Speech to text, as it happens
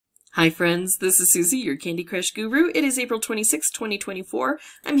Hi friends, this is Suzy, your Candy Crush guru. It is April 26, 2024.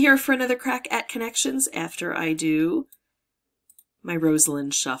 I'm here for another crack at connections after I do my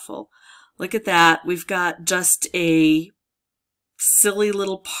Rosalind shuffle. Look at that. We've got just a silly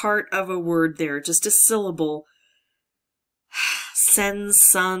little part of a word there, just a syllable. Sen,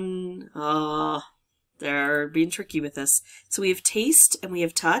 sun. Oh, they're being tricky with us. So we have taste and we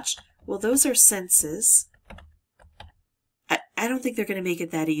have touch. Well, those are senses. I don't think they're going to make it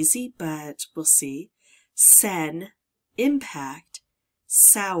that easy, but we'll see. Sen, impact,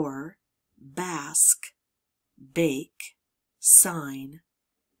 sour, bask, bake, sign,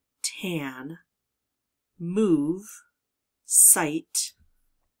 tan, move, sight,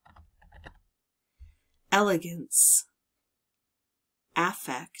 elegance,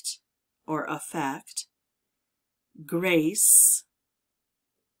 affect or effect, grace,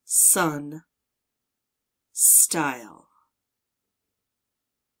 sun, style.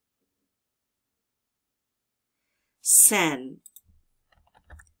 Sen,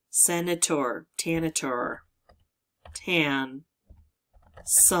 senator, tanator, tan,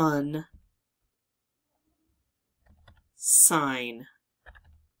 sun, sign.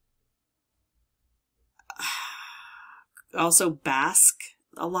 Also bask.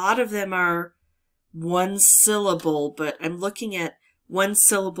 A lot of them are one syllable, but I'm looking at one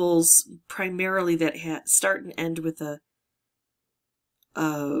syllables primarily that start and end with a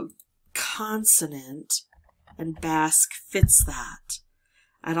consonant. And bask fits that.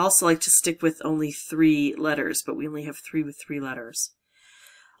 I'd also like to stick with only 3 letters, but we only have 3 with 3 letters.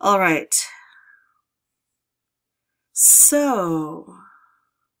 All right. So,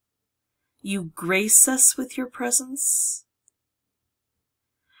 you grace us with your presence.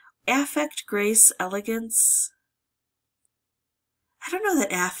 Affect, grace, elegance. I don't know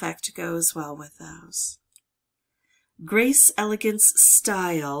that affect goes well with those. Grace, elegance,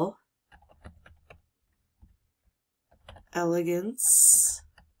 style. Elegance,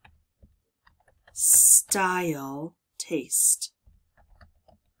 style, taste.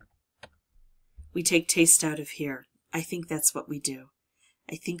 We take taste out of here. I think that's what we do.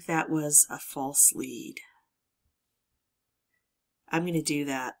 I think that was a false lead. I'm going to do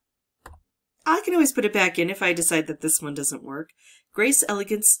that. I can always put it back in if I decide that this one doesn't work. Grace,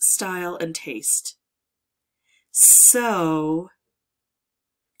 elegance, style, and taste. So,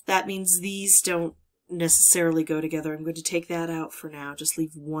 that means these don't necessarily go together. I'm going to take that out for now. Just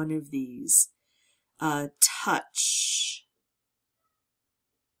leave one of these. Touch.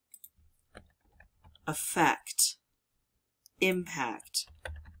 Effect. Impact.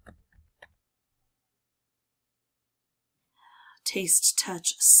 Taste,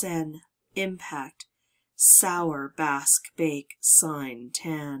 touch, sen, impact. Sour, bask, bake, sign,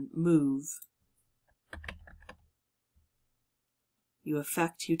 tan, move. You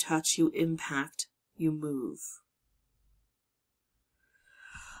affect, you touch, you impact. You move.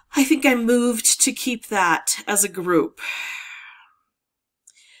 I think I moved to keep that as a group.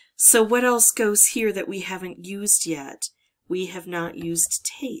 So what else goes here that we haven't used yet? We have not used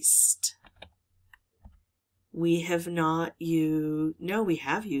taste. We have not used... No, we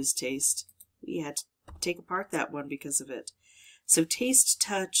have used taste. We had to take apart that one because of it. So taste,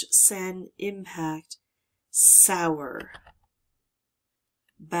 touch, sen, impact, sour,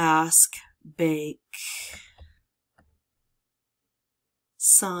 bask, bake,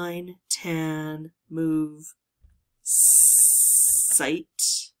 sign, tan, move, sight,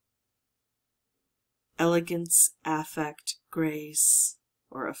 elegance, affect, grace,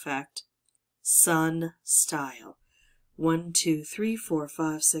 or effect, sun, style. 1, 2, 3, 4,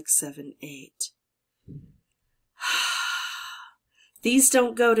 5, 6, 7, 8. These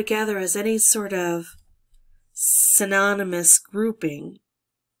don't go together as any sort of synonymous grouping.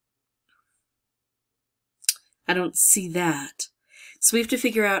 I don't see that. So we have to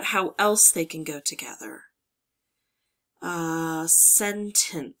figure out how else they can go together.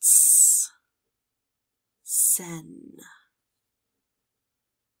 Sentence. Sen.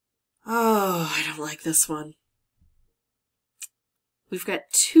 Oh, I don't like this one. We've got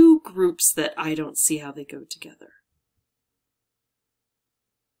 2 groups that I don't see how they go together.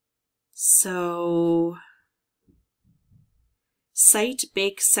 So... Sight,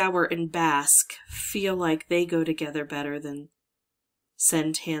 bake, sour, and bask feel like they go together better than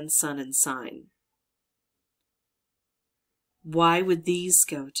sen, tan, sun, and sign. Why would these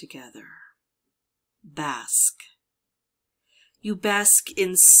go together? Bask. You bask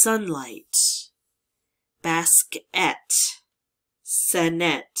in sunlight. Bask-et.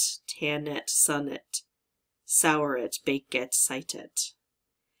 Senet. Tanet. Sunnet. Sour-et. Bake-et. Sight-et.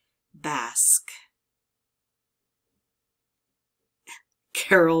 Bask.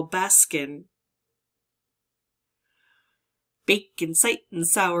 Carol Baskin. Bake and sight and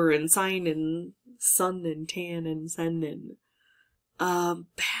sour and sign and sun and tan and send and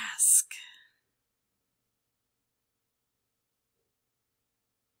bask.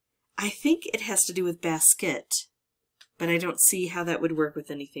 I think it has to do with basket, but I don't see how that would work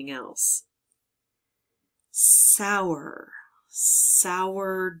with anything else. Sour.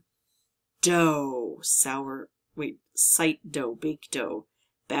 Sour dough. Sour, wait, sight dough, bake dough,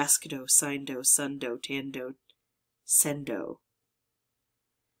 bask dough, sign dough, sun dough, tan dough, send dough.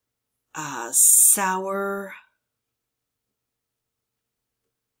 Sour.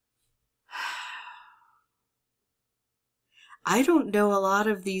 I don't know a lot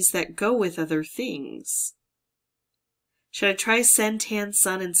of these that go with other things. Should I try send, tan,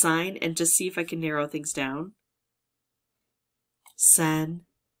 sun, and sign and just see if I can narrow things down? Send,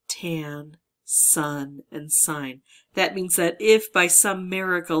 tan, sun, and sign. That means that if by some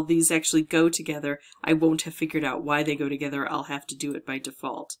miracle these actually go together, I won't have figured out why they go together. I'll have to do it by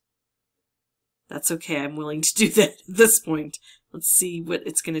default. That's okay. I'm willing to do that at this point. Let's see what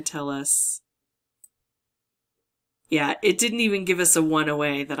it's going to tell us. Yeah, it didn't even give us a one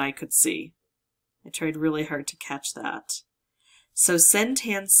away that I could see. I tried really hard to catch that. So send,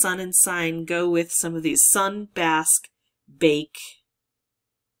 tan, sun, and sign go with some of these. Sun, bask, bake,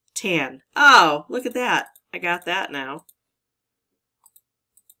 tan. Oh, look at that. I got that now.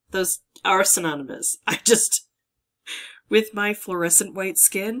 Those are synonymous. With my fluorescent white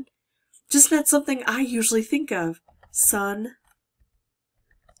skin, just not something I usually think of. Sun,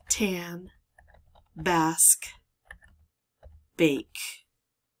 tan, bask, bake.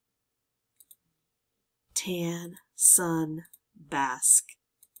 Tan, sun, bask,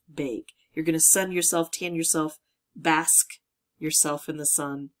 bake. You're going to sun yourself, tan yourself, bask yourself in the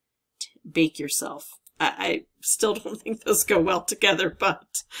sun, bake yourself. I still don't think those go well together,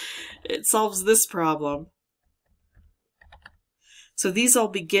 but it solves this problem. So these all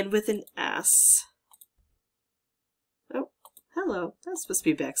begin with an S. Oh, hello. That's supposed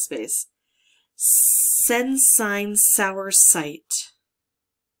to be backspace. Send, sign, sour sight.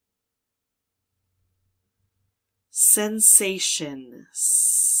 Sensation.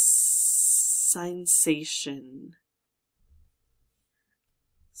 Sensation.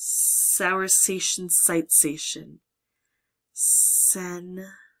 Soursation, sightsation.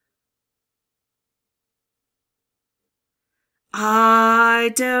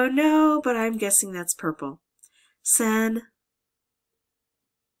 I don't know, but I'm guessing that's purple. Sen,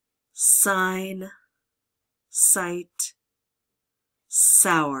 sign, sight,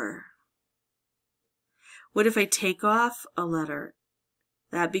 sour. What if I take off a letter?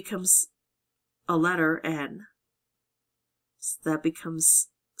 That becomes a letter N. So that becomes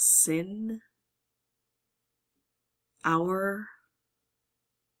sin, hour,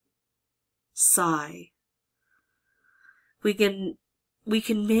 sigh. We can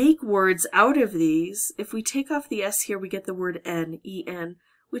make words out of these. If we take off the S here, we get the word N, E-N,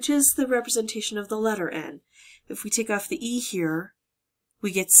 which is the representation of the letter N. If we take off the E here,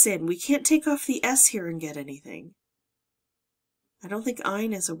 we get sin. We can't take off the S here and get anything. I don't think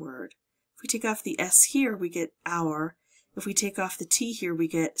ein is a word. If we take off the S here, we get hour. If we take off the T here, we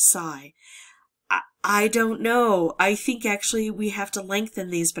get sigh. I don't know. I think actually we have to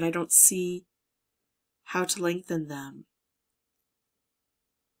lengthen these, but I don't see how to lengthen them.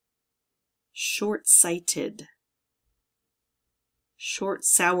 Short-sighted.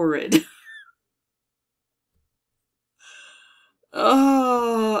 Short-soured.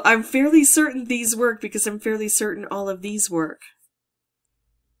 Oh, I'm fairly certain these work because I'm fairly certain all of these work.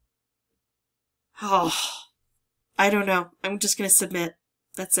 Oh, I don't know. I'm just going to submit.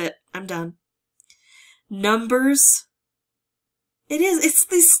 That's it. I'm done. Numbers. It's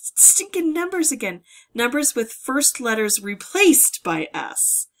these stinking numbers again. Numbers with first letters replaced by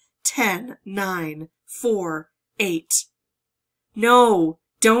S. 10, 9, 4, 8. No,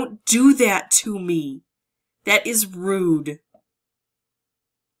 don't do that to me. That is rude.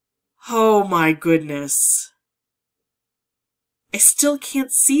 Oh my goodness. I still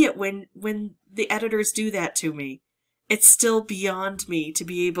can't see it when the editors do that to me. It's still beyond me to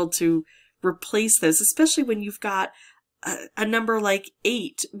be able to replace this, especially when you've got a number like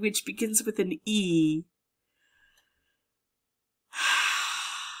 8, which begins with an E.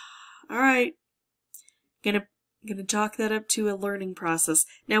 All right. Gonna chalk that up to a learning process.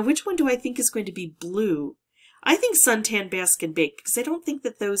 Now, which one do I think is going to be blue? I think suntan, bask, and bake, because I don't think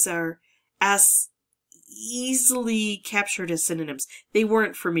that those are as easily captured as synonyms. They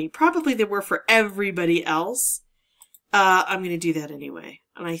weren't for me. Probably they were for everybody else. I'm going to do that anyway,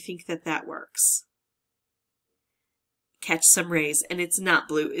 and I think that that works. catch some rays, and it's not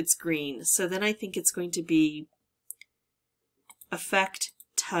blue, it's green. So then I think it's going to be affect,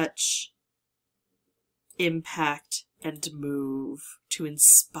 touch, impact, and move to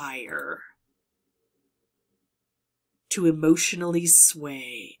inspire, to emotionally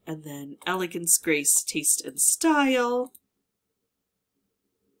sway, and then elegance, grace, taste, and style,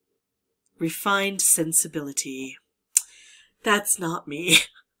 refined sensibility. That's not me.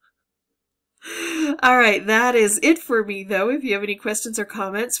 All right, that is it for me, though. If you have any questions or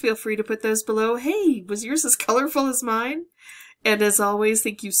comments, feel free to put those below. Hey, was yours as colorful as mine? And as always,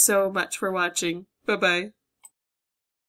 thank you so much for watching. Bye-bye.